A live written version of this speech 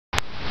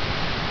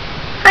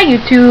Hi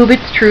YouTube,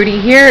 it's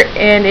Trudy here,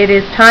 and it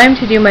is time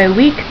to do my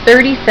week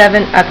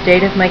 37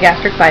 update of my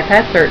gastric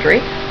bypass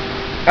surgery.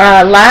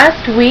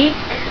 Last week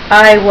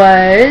I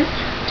was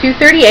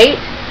 238,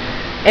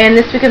 and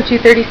this week I'm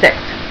 236.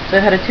 So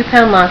I've had a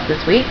 2-pound loss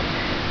this week,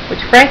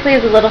 which frankly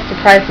is a little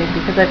surprising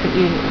because I've been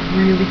eating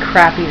really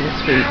crappy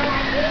this week.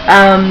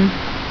 I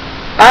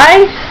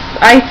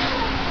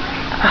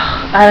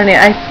don't know,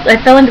 I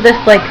fell into this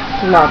like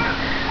slump.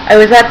 I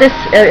was at this,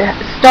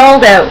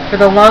 stalled out for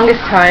the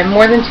longest time,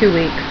 more than 2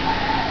 weeks.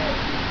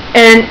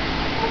 And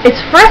it's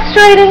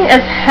frustrating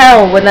as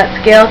hell when that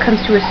scale comes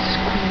to a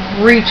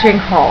screeching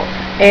halt.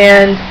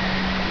 And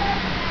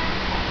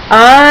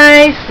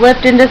I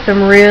slipped into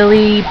some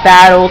really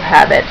bad old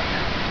habits.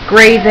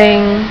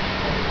 Grazing,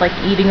 like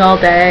eating all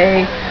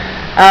day,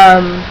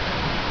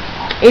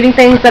 eating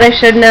things that I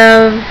shouldn't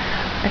have.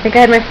 I think I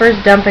had my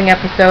first dumping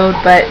episode,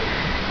 but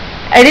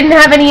I didn't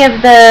have any of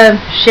the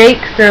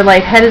shakes or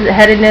like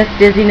headedness,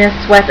 dizziness,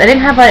 sweats. I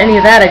didn't have any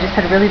of that. I just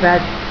had really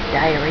bad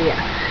diarrhea.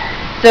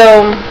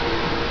 So,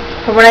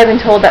 from what I've been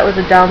told, that was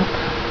a dump.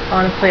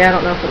 Honestly, I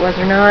don't know if it was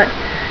or not.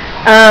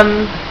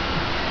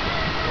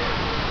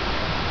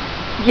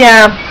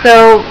 Yeah,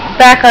 so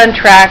back on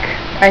track,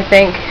 I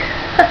think.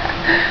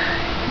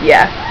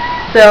 Yeah.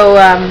 So,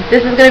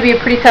 this is going to be a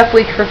pretty tough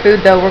week for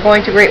food, though. We're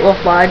going to Great Wolf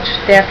Lodge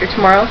day after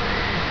tomorrow.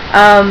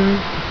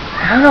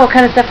 I don't know what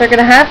kind of stuff they're going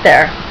to have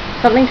there.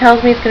 Something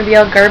tells me it's going to be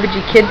all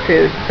garbagey kid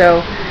food,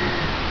 so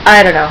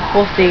I don't know.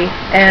 We'll see.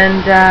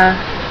 And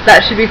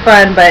that should be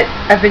fun, but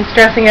I've been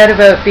stressing out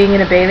about being in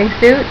a bathing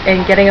suit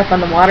and getting up on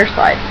the water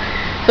slide.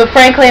 So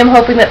frankly, I'm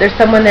hoping that there's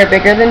someone there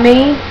bigger than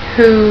me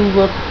who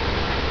will,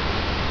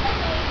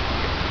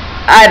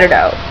 I don't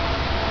know,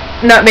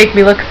 not make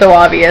me look so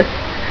obvious.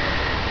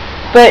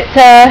 But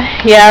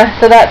yeah,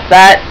 so that's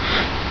that.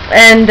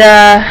 And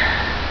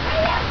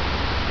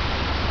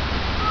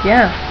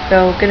yeah,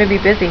 so gonna be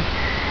busy.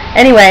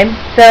 Anyway,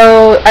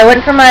 so I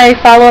went for my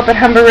follow-up at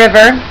Humber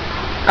River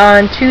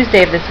on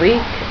Tuesday of this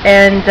week,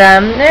 and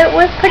it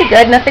was pretty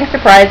good, nothing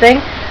surprising.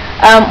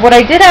 What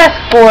I did ask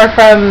for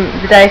from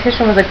the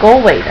dietitian was a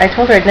goal weight. I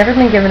told her I'd never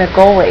been given a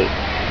goal weight,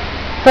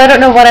 so I don't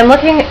know what I'm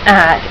looking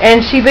at. And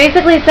she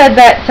basically said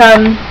that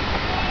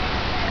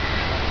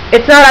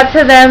it's not up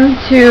to them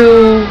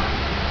to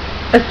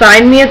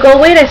assign me a goal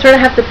weight. I sort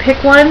of have to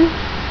pick one,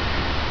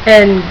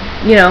 and,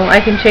 you know, I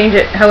can change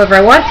it however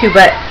I want to,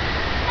 but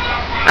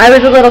I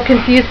was a little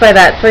confused by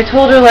that, so I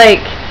told her,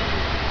 like,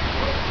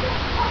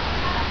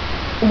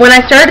 when I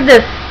started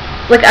this,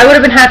 like, I would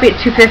have been happy at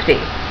 250,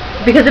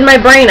 because in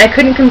my brain, I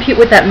couldn't compute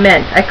what that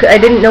meant.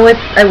 I didn't know what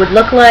I would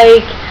look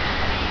like,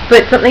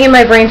 but something in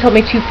my brain told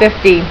me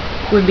 250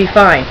 would be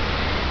fine.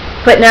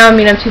 But now, I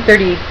mean, I'm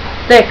 236,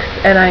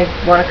 and I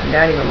want to come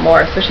down even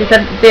more. So she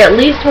said they at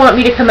least want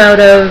me to come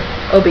out of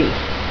obese.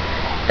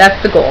 That's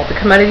the goal, to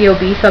come out of the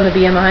obese on the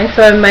BMI.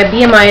 So my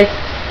BMI is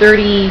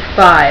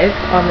 35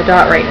 on the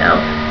dot right now.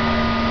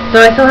 So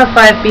I still have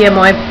 5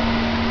 BMI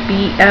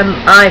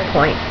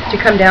points to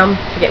come down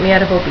to get me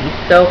out of obese.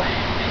 So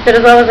she said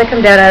as long as I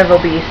come down out of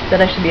obese,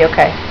 then I should be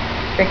okay.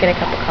 Drinking a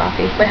cup of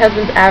coffee. My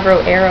husband's Avro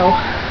Arrow.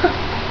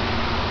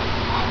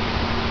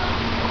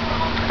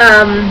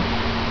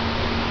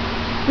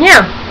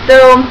 Yeah,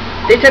 so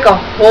they took a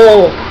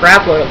whole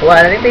crap load of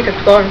blood. I think they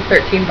took 12 or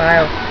 13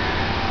 vials.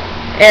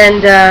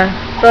 And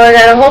so I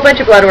got a whole bunch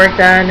of blood work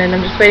done, and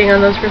I'm just waiting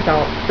on those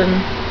results. And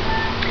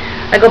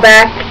I go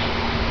back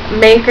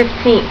May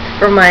 15th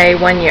for my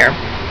 1 year.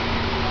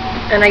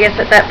 And I guess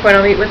at that point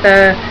I'll meet with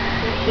the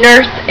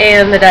nurse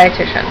and the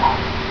dietitian.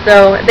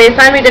 So they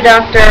assigned me to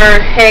Dr.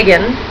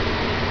 Hagen.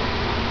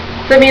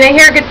 So I mean, I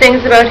hear good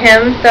things about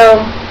him,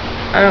 so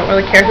I don't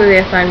really care who they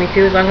assign me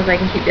to as long as I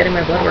can keep getting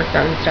my blood work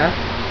done and stuff.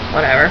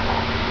 Whatever.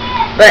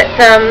 But,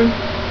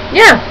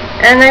 yeah.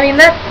 And I mean,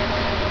 that's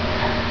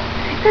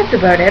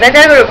about it. I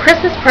gotta go to a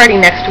Christmas party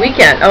next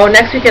weekend. Oh,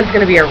 next weekend's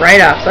gonna be a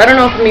write-off, so I don't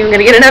know if I'm even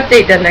gonna get an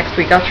update done next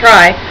week. I'll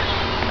try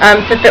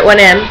to fit one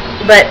in.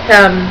 But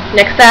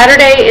next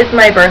Saturday is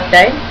my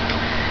birthday,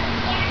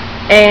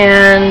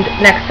 and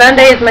next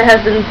Sunday is my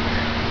husband's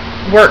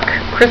work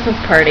Christmas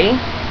party.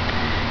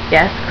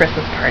 Yes,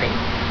 Christmas party,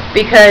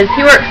 because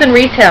he works in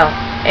retail,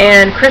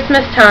 and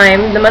Christmas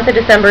time, the month of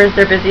December, is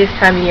their busiest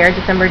time of year,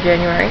 December,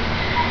 January.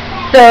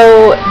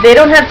 So they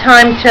don't have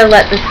time to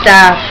let the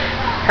staff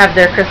have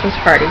their Christmas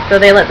party, so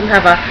they let them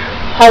have a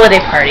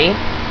holiday party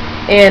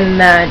in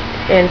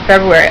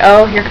February.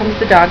 Oh, here comes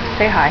the dog to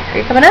say hi. Are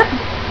you coming up?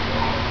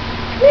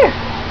 Come here.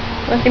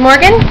 Want to see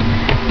Morgan?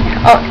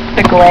 Oh,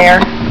 the glare.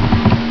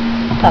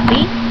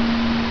 Puppy.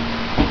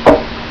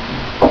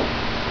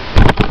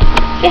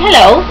 Say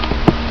hello.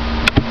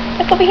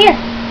 Look over here.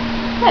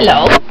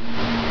 Hello.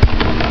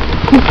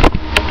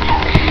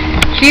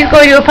 She's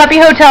going to a puppy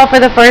hotel for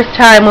the first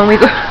time when we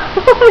go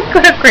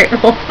to Great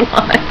Wolf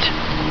Lodge.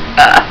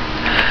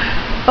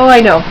 Oh,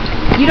 I know.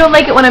 You don't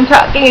like it when I'm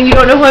talking and you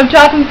don't know who I'm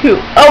talking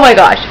to. Oh my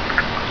gosh.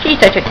 She's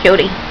such a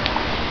cutie.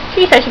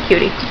 She's such a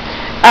cutie.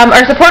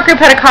 Our support group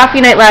had a coffee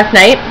night last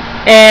night,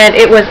 and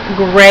it was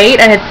great.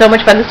 I had so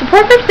much fun. The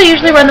support groups, they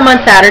usually run them on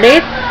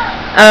Saturdays.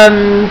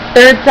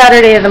 Third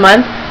Saturday of the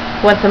month.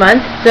 once a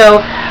month.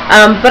 So,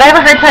 but I have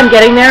a hard time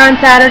getting there on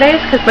Saturdays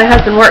because my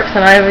husband works,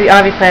 and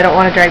obviously I don't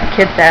want to drag the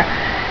kids there.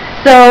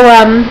 So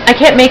I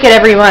can't make it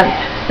every month.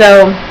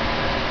 So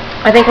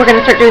I think we're going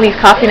to start doing these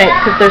coffee nights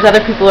because there's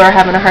other people who are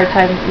having a hard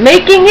time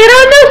making it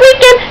on the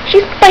weekend.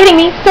 She's fighting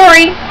me.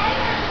 Sorry.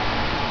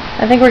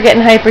 I think we're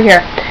getting hyper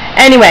here.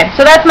 Anyway,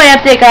 so that's my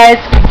update, guys.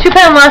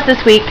 2-pound loss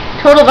this week.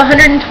 Total of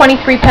 123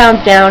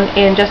 pounds down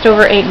in just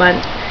over 8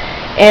 months.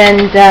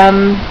 And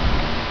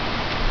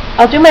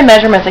I'll do my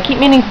measurements. I keep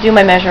meaning to do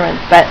my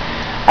measurements, but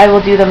I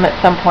will do them at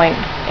some point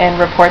and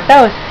report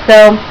those.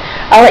 So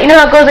I'll let you know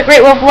how it goes at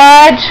Great Wolf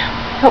Lodge.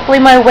 Hopefully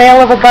my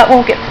whale of a butt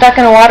won't get stuck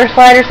in a water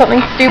slide or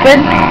something stupid.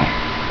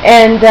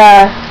 And,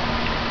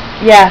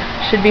 yeah,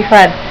 should be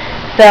fun.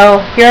 So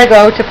here I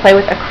go to play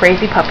with a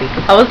crazy puppy.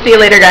 I will see you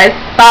later, guys.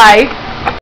 Bye.